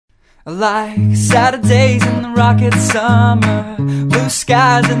Like Saturdays in the rocket summer, blue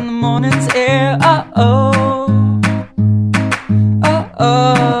skies in the morning's air. Oh,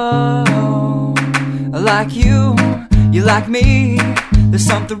 like you like me. There's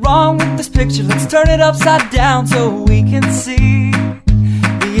something wrong with this picture. Let's turn it upside down so we can see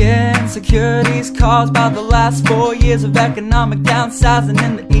the insecurities caused by the last 4 years of economic downsizing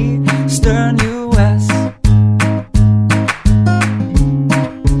in the eastern U.S.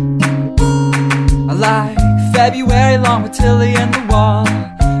 I like February long with Tilly and the wall,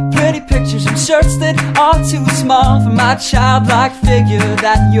 pretty pictures and shirts that are too small for my childlike figure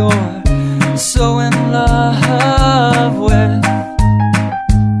that you're so in love with.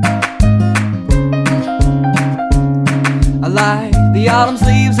 I like the autumn's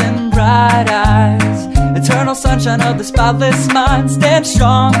leaves and bright eyes, eternal sunshine of the spotless mind. Stand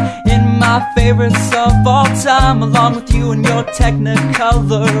strong in my favorites of all time, along with you and your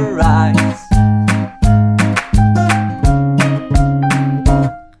technicolor eyes.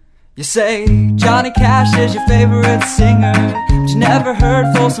 You say Johnny Cash is your favorite singer, but you never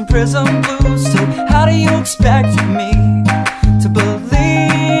heard Folsom Prison Blues. So how do you expect me